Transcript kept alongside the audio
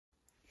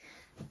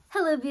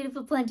Hello,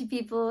 beautiful Planty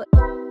people.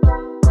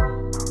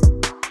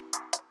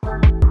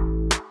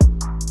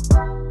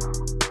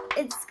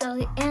 It's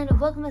Skully,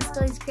 and welcome to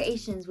Skully's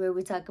Creations, where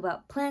we talk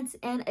about plants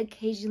and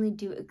occasionally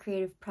do a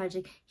creative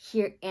project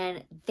here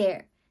and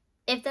there.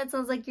 If that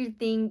sounds like your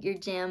thing, your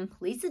jam,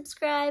 please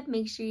subscribe.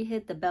 Make sure you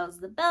hit the bells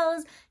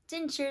to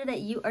ensure that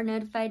you are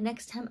notified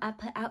next time I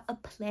put out a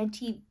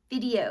Planty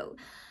video.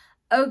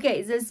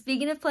 Okay, so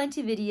speaking of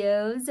Planty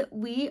videos,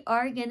 we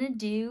are gonna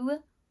do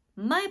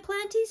my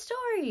Planty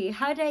story.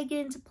 How did I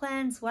get into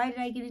plants? Why did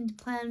I get into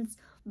plants?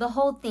 The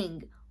whole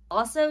thing.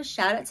 Also,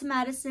 shout out to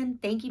Madison.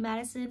 Thank you,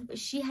 Madison.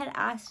 She had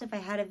asked if I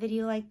had a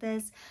video like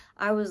this.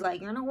 I was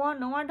like, you know what?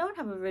 No, I don't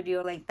have a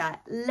video like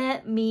that.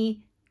 Let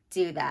me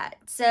do that.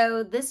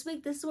 So this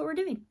week, this is what we're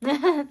doing.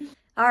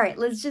 All right,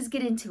 let's just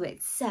get into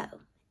it. So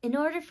in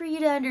order for you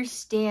to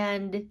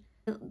understand,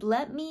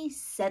 let me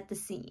set the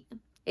scene.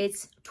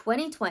 It's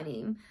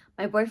 2020.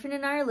 My boyfriend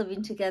and I are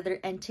living together,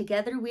 and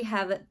together we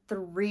have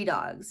 3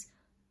 dogs.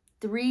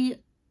 3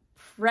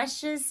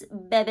 precious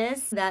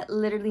babies that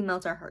literally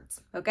melt our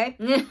hearts, okay?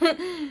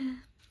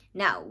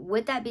 Now,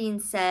 with that being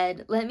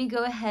said, let me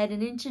go ahead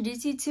and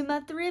introduce you to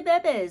my 3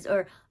 babies,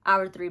 or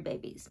our 3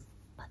 babies.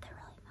 But they're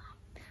really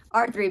mine.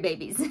 Our 3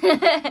 babies.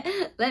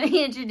 Let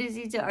me introduce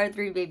you to our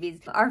 3 babies.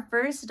 Our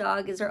first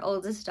dog is our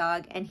oldest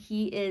dog, and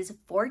he is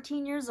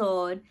 14 years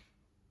old,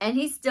 and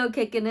he's still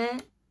kicking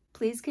it.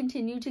 Please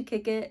continue to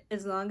kick it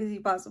as long as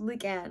you possibly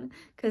can,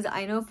 because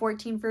I know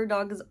 14 for a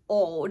dog is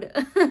old.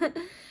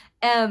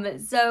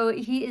 So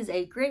he is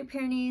a Great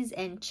Pyrenees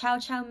and Chow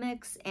Chow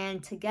mix,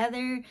 and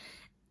together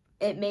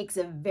it makes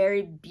a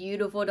very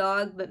beautiful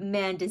dog, but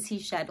man, does he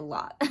shed a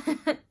lot.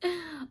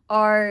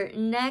 Our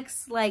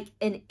next,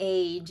 in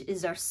age,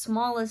 is our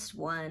smallest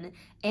one,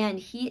 and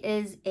he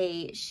is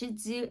a Shih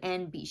Tzu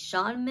and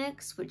Bichon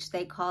mix, which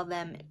they call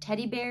them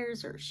teddy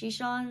bears or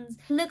Shishons.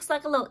 Looks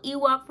like a little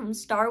Ewok from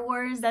Star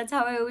Wars. That's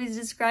how I always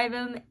describe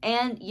him.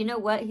 And you know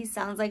what? He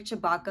sounds like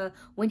Chewbacca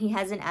when he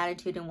has an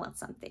attitude and wants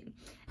something.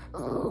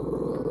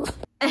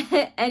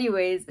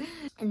 Anyways,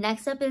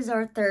 next up is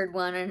our 3rd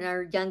one and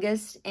our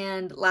youngest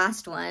and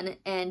last one,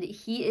 and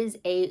he is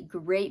a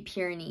Great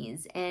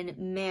Pyrenees, and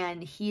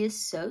man, he is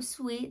so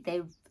sweet.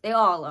 They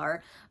all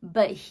are,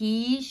 but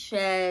he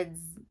sheds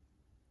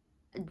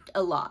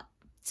a lot.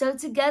 So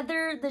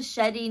together, the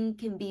shedding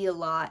can be a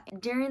lot.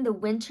 During the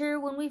winter,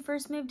 when we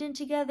first moved in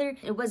together,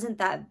 it wasn't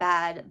that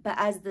bad. But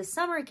as the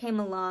summer came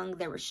along,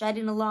 they were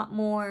shedding a lot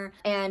more,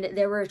 and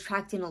they were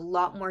attracting a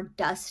lot more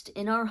dust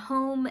in our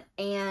home.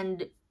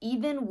 And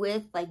even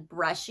with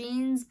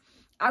brushings,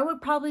 I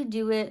would probably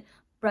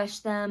brush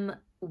them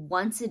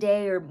once a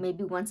day or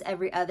maybe once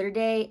every other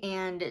day.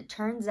 And it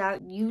turns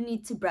out you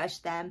need to brush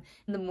them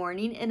in the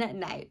morning and at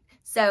night.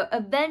 So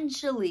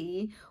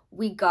eventually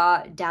we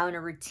got down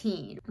a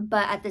routine,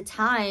 but at the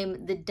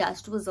time the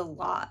dust was a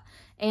lot,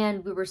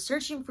 and we were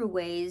searching for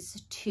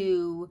ways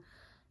to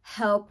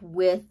help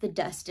with the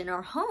dust in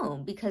our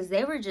home, because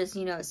they were just,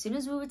 as soon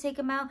as we would take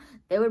them out,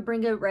 they would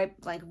bring it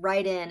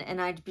right in, and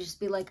I'd just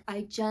be like,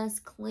 I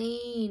just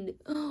cleaned.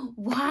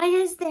 Why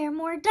is there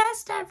more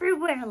dust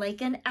everywhere?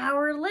 An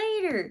hour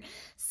later.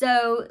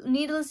 So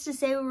needless to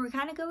say, we were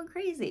kind of going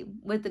crazy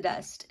with the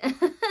dust.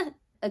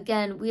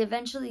 Again, we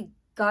eventually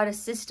got a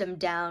system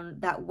down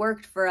that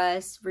worked for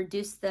us,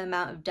 reduced the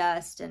amount of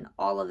dust, and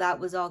all of that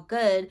was all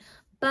good.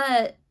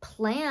 But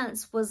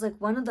plants was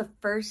one of the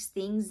first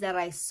things that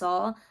I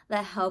saw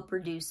that helped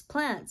reduce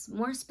plants.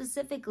 More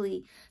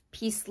specifically,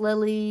 peace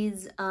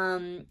lilies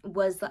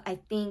was, I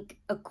think,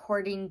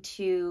 according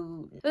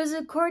to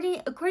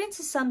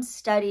some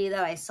study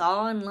that I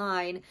saw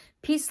online,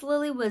 peace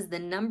lily was the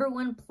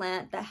 #1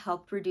 plant that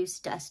helped reduce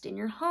dust in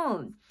your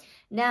home.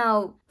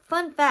 Now,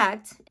 fun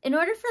fact, in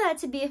order for that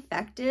to be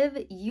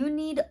effective, you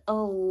need a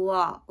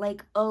lot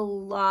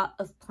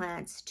of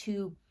plants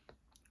to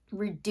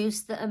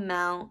reduce the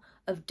amount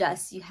of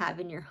dust you have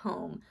in your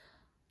home.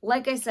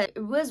 Like I said,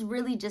 it was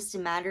really just a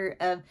matter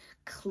of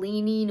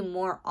cleaning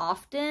more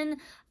often,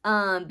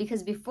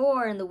 because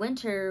before in the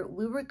winter,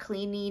 we were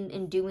cleaning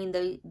and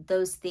doing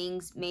those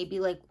things maybe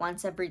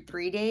once every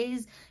 3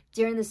 days.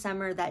 During the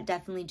summer, that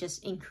definitely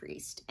just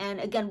increased. And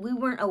again, we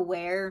weren't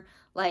aware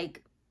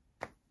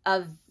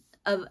of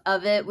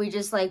it. We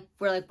just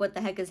we're what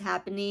the heck is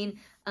happening?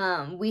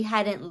 We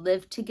hadn't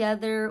lived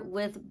together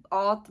with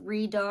all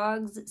 3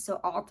 dogs, so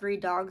all 3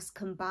 dogs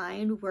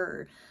combined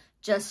were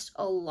just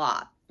a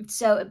lot.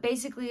 So it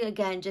basically,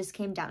 again, just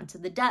came down to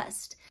the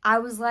dust. I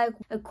was like,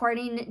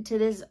 according to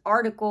this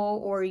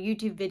article or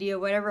YouTube video,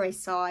 whatever I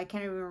saw, I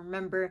can't even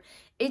remember,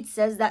 it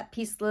says that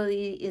peace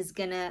lily is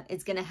gonna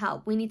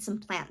help. We need some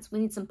plants. We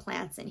need some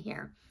plants in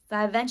here. So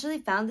I eventually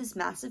found this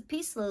massive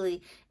peace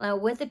lily. Now,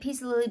 with the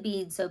peace lily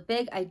being so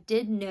big, I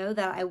did know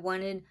that I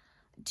wanted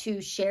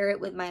to share it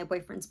with my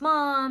boyfriend's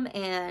mom,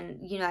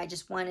 and I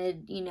just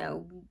wanted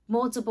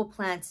multiple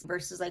plants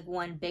versus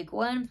one big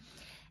one.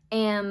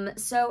 And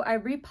so I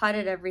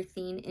repotted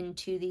everything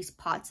into these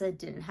pots that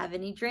didn't have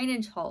any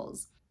drainage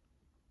holes.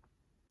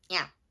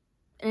 Yeah.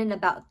 And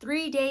about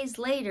 3 days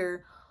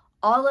later,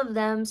 all of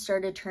them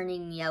started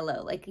turning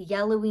yellow, like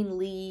yellowing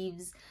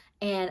leaves.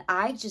 And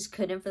I just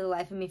couldn't for the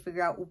life of me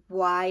figure out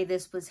why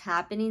this was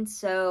happening.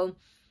 So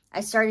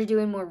I started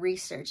doing more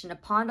research. And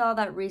upon all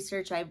that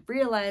research, I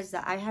realized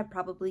that I had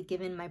probably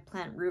given my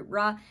plant root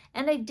rot.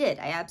 And I did.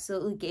 I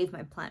absolutely gave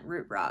my plant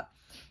root rot.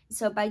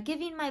 So by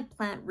giving my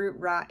plant root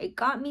rot, it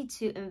got me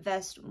to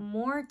invest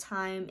more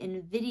time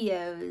in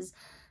videos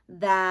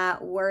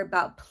that were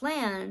about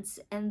plants.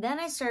 And then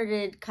I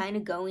started kind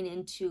of going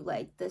into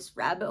like this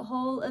rabbit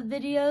hole of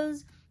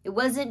videos. It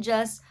wasn't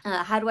just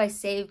how do I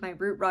save my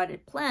root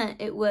rotted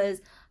plant. It was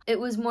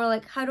more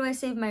like, how do I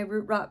save my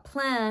root rot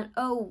plant?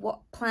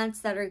 Oh, plants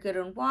that are good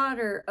in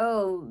water.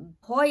 Oh,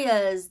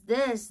 Hoyas,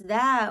 this,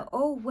 that.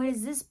 Oh, what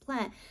is this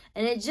plant?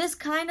 And it just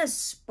kind of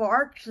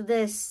sparked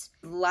this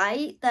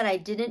light that I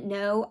didn't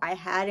know I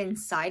had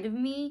inside of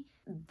me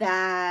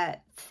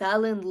that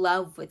fell in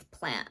love with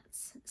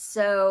plants.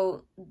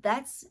 So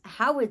that's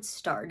how it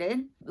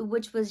started,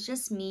 which was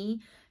just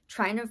me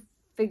trying to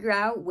figure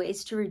out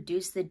ways to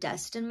reduce the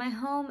dust in my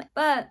home.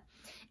 But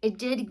it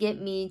did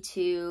get me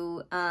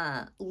to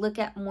look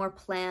at more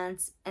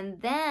plants.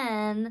 And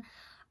then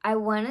I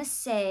want to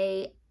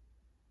say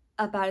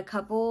about a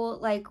couple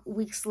like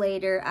weeks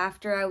later,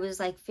 after I was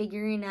like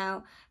figuring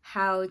out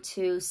how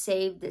to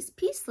save this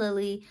peace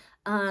lily,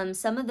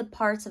 some of the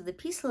parts of the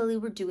peace lily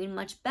were doing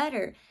much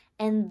better.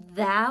 And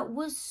that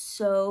was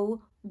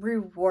so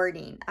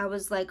rewarding. I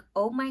was like,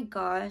 oh my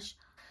gosh,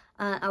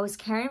 I was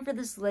caring for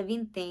this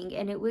living thing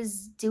and it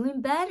was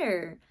doing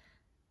better.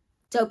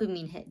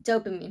 Dopamine hit,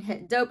 dopamine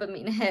hit,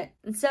 dopamine hit.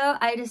 And so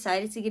I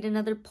decided to get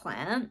another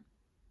plant.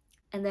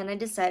 And then I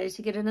decided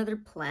to get another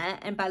plant.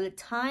 And by the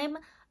time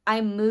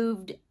I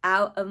moved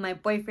out of my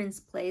boyfriend's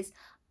place,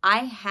 I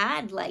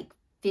had like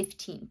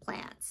 15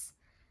 plants.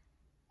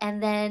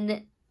 And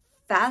then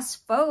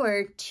fast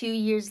forward 2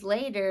 years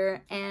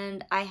later,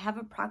 and I have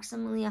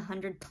approximately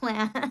 100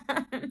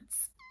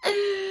 plants.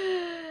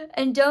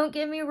 And don't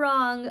get me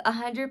wrong,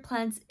 100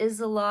 plants is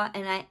a lot,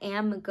 and I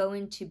am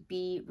going to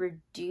be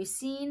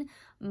reducing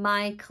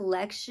my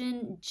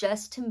collection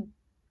just to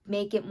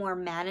make it more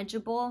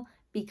manageable,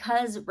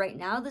 because right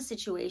now the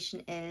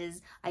situation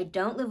is I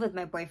don't live with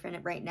my boyfriend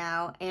right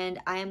now, and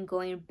I am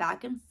going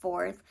back and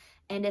forth.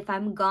 And if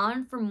I'm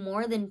gone for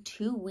more than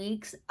 2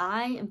 weeks,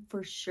 I am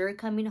for sure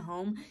coming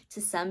home to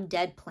some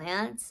dead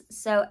plants.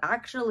 So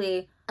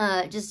actually,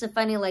 just a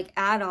funny like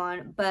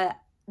add-on, but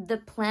the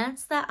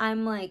plants that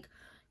I'm like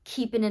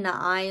keeping an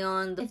eye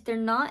on, if they're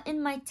not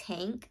in my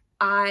tank,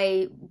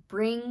 I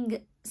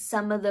bring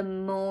some of the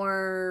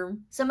more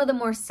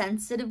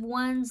sensitive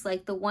ones,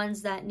 like the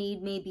ones that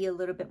need maybe a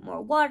little bit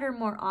more water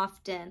more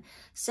often.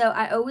 So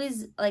I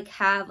always like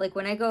have, like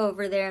when I go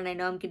over there and I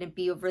know I'm gonna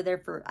be over there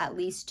for at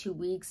least 2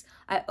 weeks,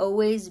 I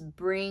always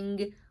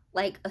bring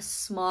like a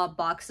small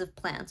box of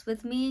plants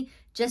with me,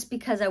 just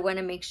because I want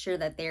to make sure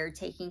that they're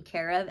taken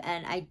care of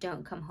and I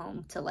don't come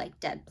home to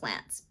like dead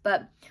plants.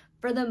 But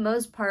for the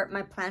most part,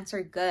 my plants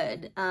are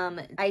good.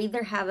 I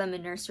either have them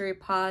in nursery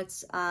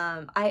pots.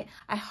 I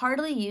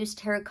hardly use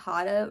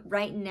terracotta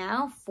right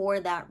now for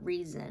that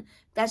reason.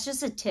 That's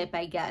just a tip,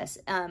 I guess.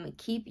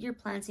 Keep your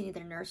plants in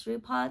either nursery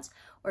pots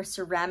or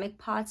ceramic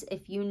pots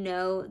if you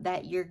know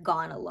that you're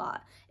gone a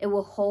lot. It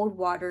will hold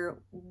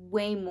water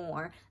way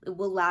more. It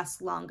will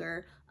last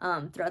longer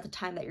throughout the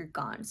time that you're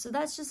gone. So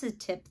that's just a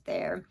tip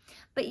there.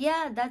 But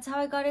yeah, that's how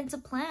I got into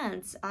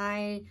plants.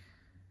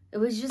 It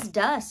was just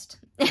dust.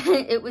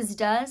 It was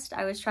dust.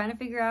 I was trying to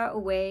figure out a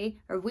way,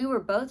 or we were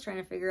both trying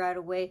to figure out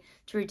a way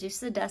to reduce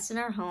the dust in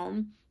our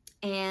home.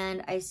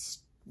 And I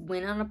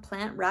went on a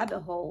plant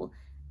rabbit hole.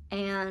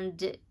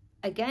 And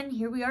again,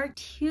 here we are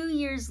 2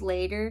 years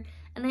later,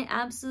 and I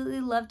absolutely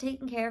love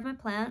taking care of my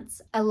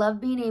plants. I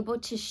love being able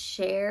to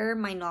share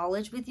my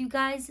knowledge with you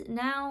guys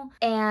now.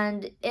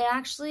 And it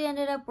actually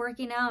ended up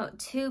working out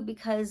too,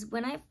 because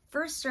when I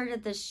first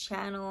started this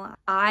channel,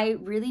 I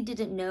really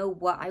didn't know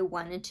what I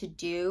wanted to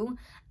do.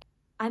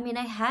 I mean,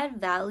 I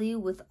had value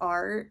with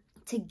art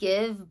to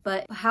give,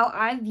 but how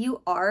I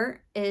view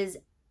art is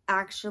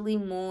actually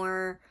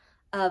more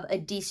of a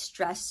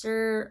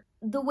de-stressor.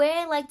 The way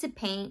I like to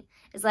paint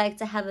is I like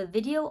to have a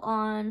video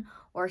on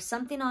or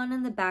something on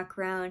in the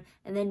background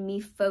and then me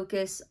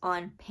focus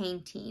on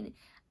painting.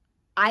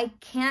 I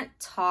can't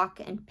talk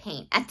and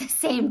paint at the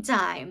same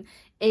time.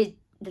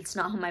 That's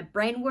not how my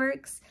brain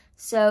works.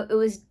 So it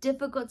was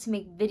difficult to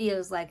make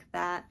videos like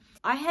that.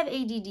 I have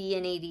ADD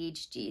and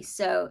ADHD,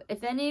 so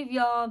if any of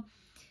y'all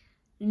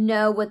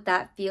know what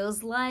that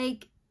feels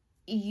like,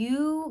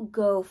 you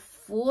go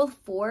full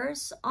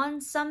force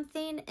on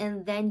something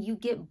and then you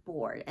get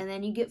bored, and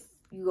then you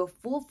go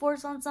full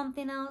force on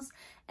something else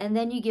and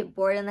then you get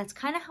bored, and that's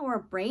kind of how our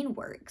brain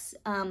works.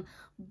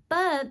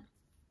 But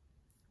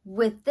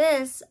with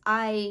this,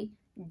 I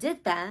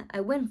did that. I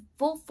went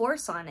full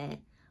force on it,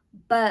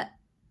 but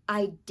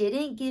I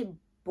didn't get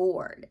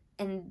bored.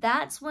 And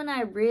that's when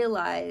I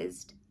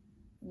realized,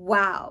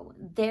 wow,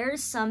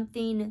 there's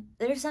something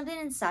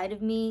inside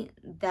of me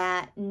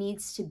that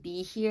needs to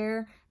be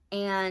here.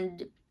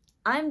 And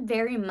I'm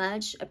very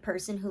much a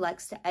person who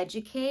likes to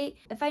educate.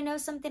 If I know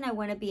something, I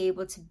want to be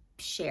able to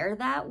share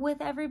that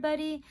with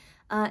everybody,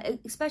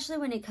 especially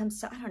when it comes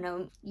to, I don't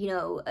know, you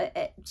know,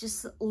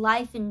 just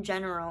life in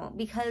general,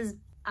 because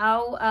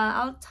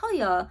I'll tell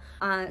y'all,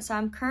 so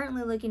I'm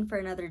currently looking for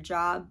another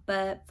job,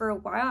 but for a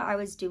while I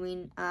was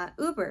doing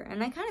Uber,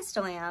 and I kind of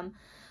still am,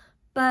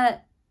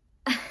 but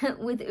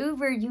with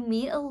Uber, you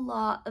meet a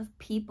lot of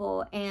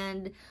people,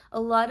 and a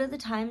lot of the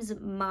times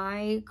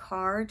my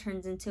car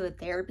turns into a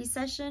therapy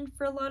session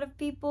for a lot of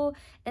people,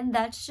 and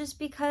that's just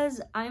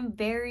because I'm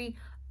very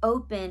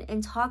open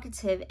and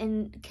talkative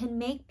and can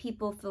make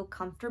people feel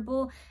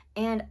comfortable,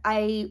 and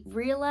I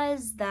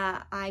realize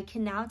that I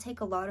can now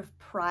take a lot of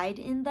pride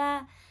in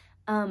that,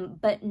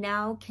 but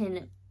now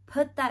can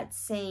put that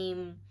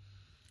same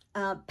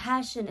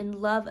passion and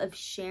love of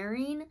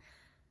sharing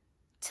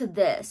to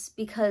this,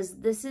 because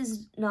this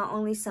is not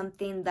only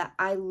something that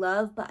I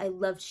love, but I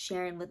love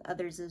sharing with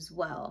others as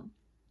well.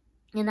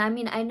 And I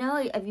mean, I know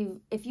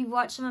if you've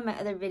watched some of my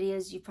other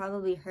videos, you've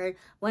probably heard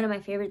one of my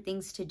favorite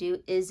things to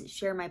do is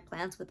share my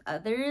plants with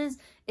others.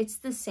 It's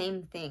the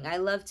same thing. I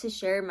love to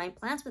share my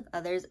plants with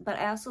others, but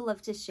I also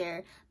love to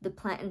share the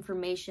plant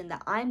information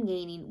that I'm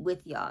gaining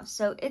with y'all.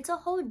 So it's a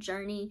whole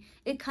journey.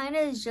 It kind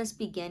of is just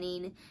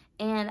beginning,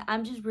 and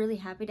I'm just really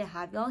happy to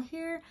have y'all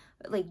here,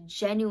 like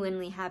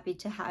genuinely happy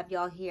to have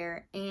y'all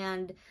here.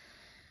 And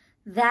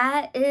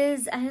that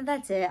is, I think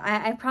that's it.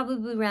 I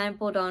probably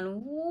rambled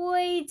on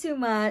way too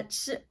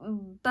much,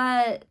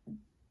 but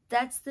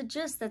that's the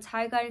gist. That's how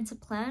I got into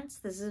plants.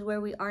 This is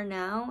where we are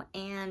now,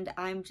 and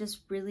I'm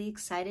just really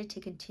excited to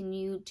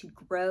continue to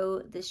grow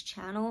this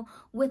channel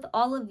with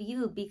all of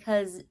you,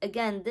 because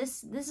again,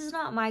 this is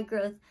not my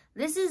growth.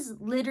 This is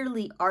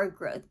literally our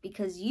growth,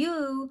 because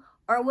you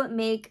are what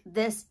make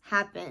this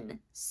happen.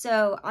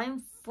 So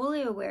I'm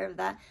fully aware of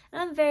that,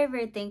 and I'm very,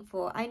 very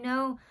thankful. I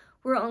know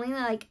we're only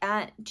like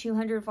at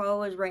 200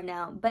 followers right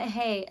now, but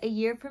hey, a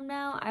year from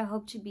now, I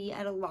hope to be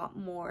at a lot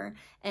more,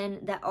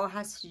 and that all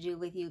has to do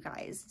with you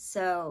guys.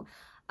 So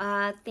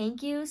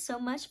thank you so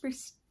much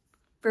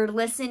for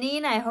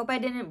listening. I hope I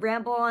didn't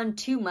ramble on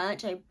too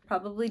much. I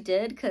probably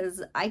did,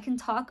 because I can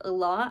talk a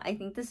lot. I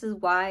think this is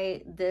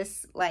why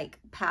this like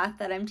path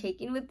that I'm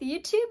taking with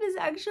YouTube is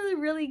actually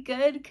really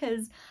good,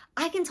 because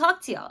I can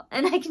talk to y'all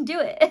and I can do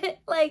it.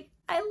 Like,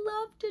 I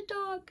love to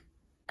talk.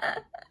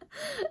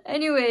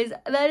 Anyways,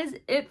 that is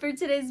it for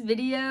today's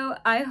video.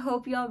 I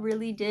hope y'all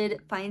really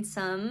did find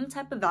some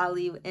type of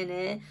value in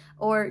it,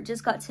 or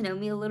just got to know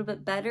me a little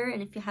bit better.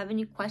 And if you have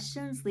any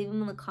questions, leave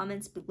them in the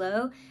comments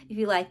below. If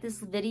you like this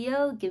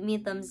video, give me a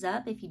thumbs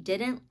up. If you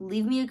didn't,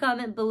 leave me a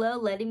comment below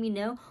letting me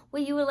know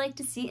what you would like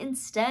to see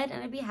instead,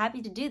 and I'd be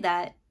happy to do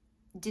that.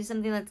 Do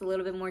something that's a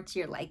little bit more to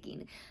your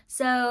liking.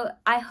 So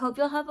I hope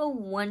you'll have a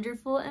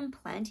wonderful and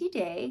planty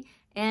day,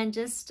 and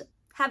just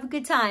have a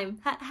good time.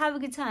 Have a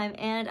good time,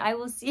 and I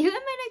will see you in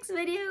my next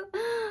video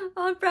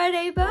on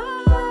Friday.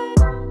 Bye!